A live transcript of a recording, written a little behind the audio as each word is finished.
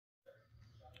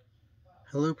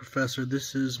Hello, Professor.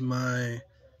 This is my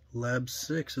Lab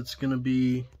 6. It's going to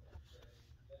be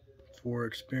for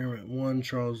Experiment 1,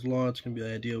 Charles' Law. It's going to be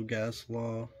the ideal gas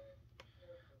law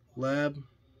lab.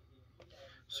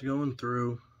 So going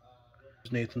through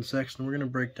Nathan Sexton, we're going to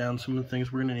break down some of the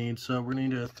things we're going to need. So we're going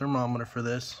to need a thermometer for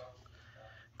this,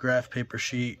 graph paper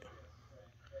sheet.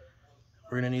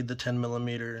 We're going to need the 10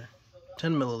 milliliter,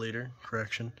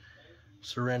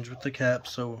 syringe with the cap.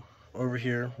 So over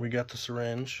here, we got the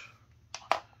syringe.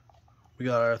 We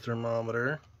got our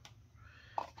thermometer,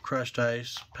 crushed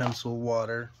ice, pencil,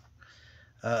 water.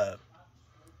 I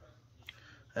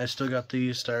still got the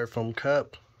styrofoam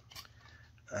cup.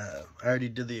 I already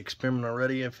did the experiment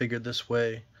already. I figured this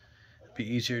way it'd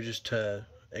be easier just to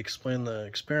explain the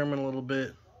experiment a little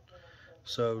bit,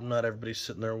 so not everybody's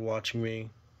sitting there watching me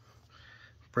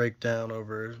break down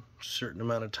over a certain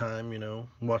amount of time,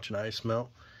 watching ice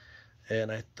melt.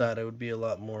 And I thought it would be a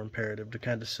lot more imperative to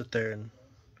kind of sit there and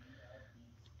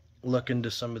look into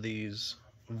some of these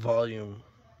volume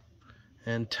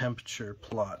and temperature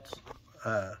plots.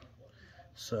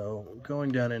 So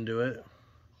going down into it,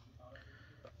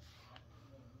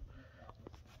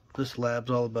 this lab's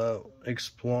all about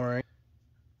exploring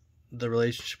the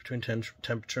relationship between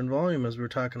temperature and volume, as we were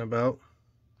talking about,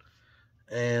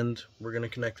 and we're going to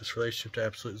connect this relationship to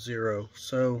absolute zero.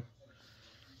 So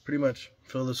pretty much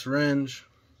fill the syringe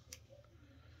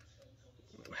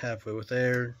halfway with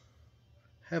air,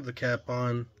 have the cap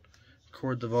on,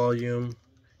 record the volume.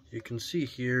 You can see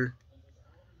here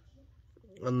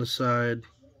on the side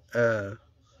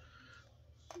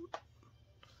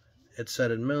it's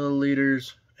set in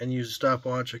milliliters, and use a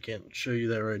stopwatch. I can't show you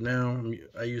that right now.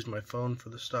 I used my phone for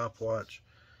the stopwatch.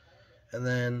 And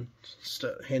then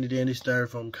handy dandy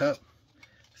styrofoam cup.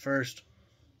 First,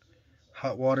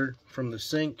 hot water from the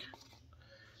sink,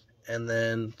 and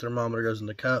then thermometer goes in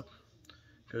the cup,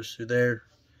 goes through there.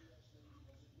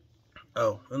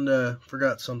 Oh, and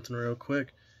forgot something real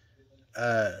quick.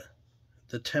 The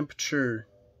temperature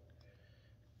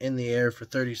in the air for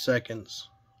 30 seconds.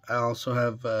 I also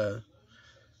have a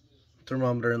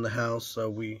thermometer in the house, so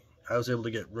I was able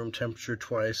to get room temperature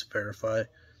twice, verify,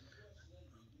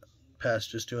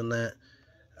 past just doing that.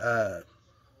 And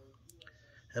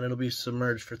it'll be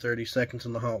submerged for 30 seconds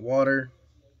in the hot water,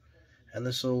 and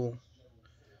this will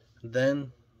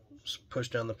then push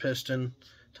down the piston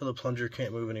till the plunger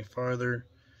can't move any farther.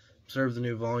 Observe the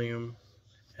new volume,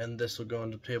 and this will go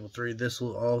into table 3. This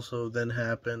will also then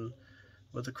happen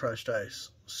with the crushed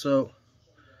ice. So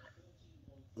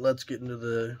let's get into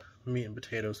the meat and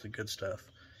potatoes, the good stuff.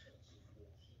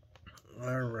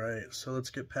 Alright, so let's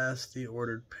get past the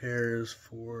ordered pairs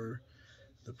for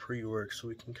the pre-work so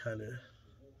we can kind of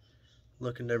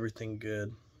look into everything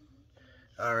good.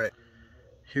 Alright,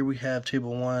 here we have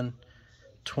table 1.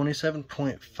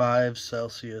 27.5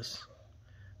 Celsius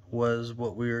was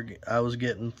what I was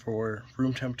getting for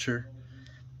room temperature.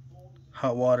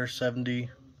 Hot water 70.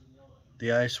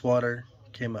 The ice water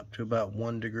came up to about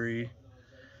 1 degree.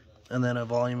 And then a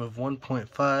volume of 1.5,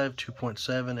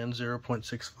 2.7, and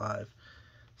 0.65.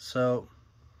 So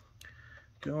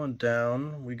going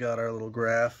down, we got our little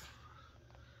graph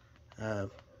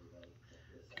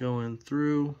going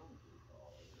through.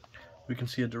 We can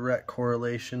see a direct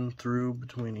correlation through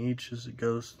between each as it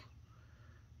goes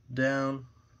down.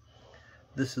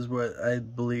 This is what I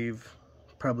believe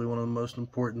probably one of the most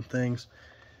important things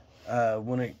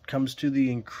when it comes to the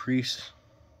increase.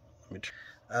 When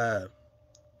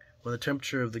the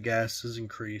temperature of the gas is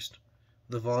increased,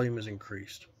 the volume is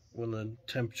increased. When the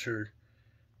temperature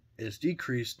is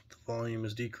decreased, the volume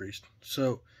is decreased.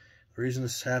 So the reason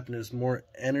this happens is more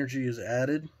energy is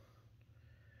added,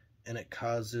 and it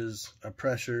causes a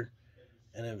pressure,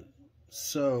 and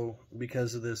so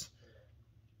because of this,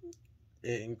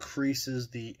 it increases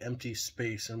the empty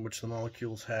space in which the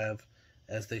molecules have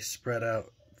as they spread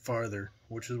out farther,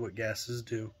 which is what gases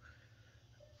do.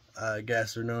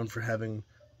 Gases are known for having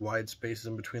wide spaces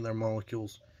in between their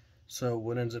molecules. So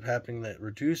what ends up happening that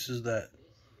reduces that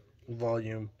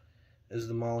volume is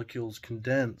the molecules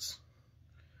condense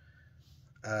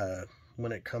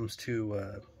when it comes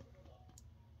to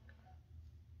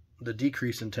the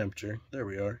decrease in temperature. There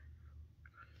we are.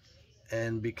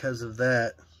 And because of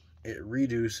that, it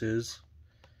reduces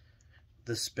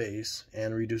the space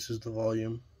and reduces the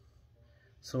volume.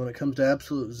 So when it comes to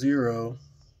absolute zero,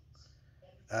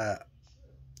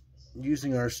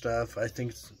 using our stuff, I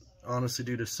think it's honestly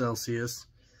due to Celsius.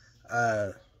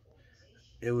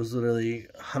 It was literally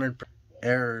 100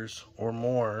 errors or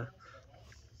more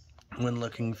when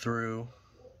looking through,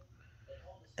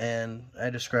 and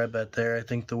I described that there. I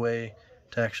think the way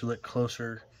to actually look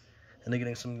closer into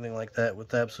getting something like that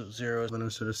with absolute zero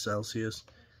instead of Celsius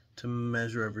to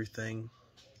measure everything.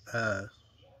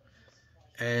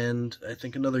 And I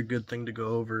think another good thing to go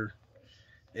over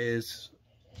is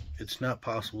it's not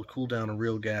possible to cool down a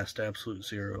real gas to absolute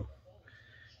zero.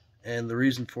 And the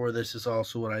reason for this is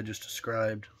also what I just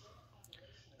described.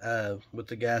 With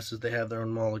the gases, they have their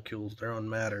own molecules, their own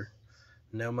matter.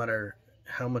 No matter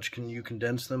how much you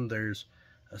condense them, there's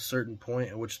a certain point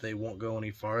at which they won't go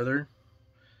any farther,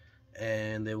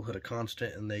 and they will hit a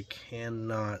constant, and they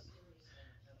cannot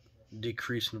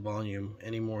decrease in volume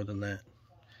any more than that.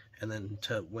 And then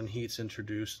when heat's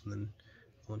introduced, and then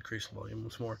will increase in volume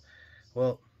once more.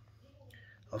 Well,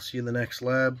 I'll see you in the next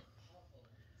lab,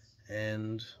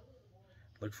 and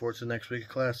look forward to the next week of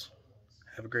class.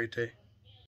 Have a great day.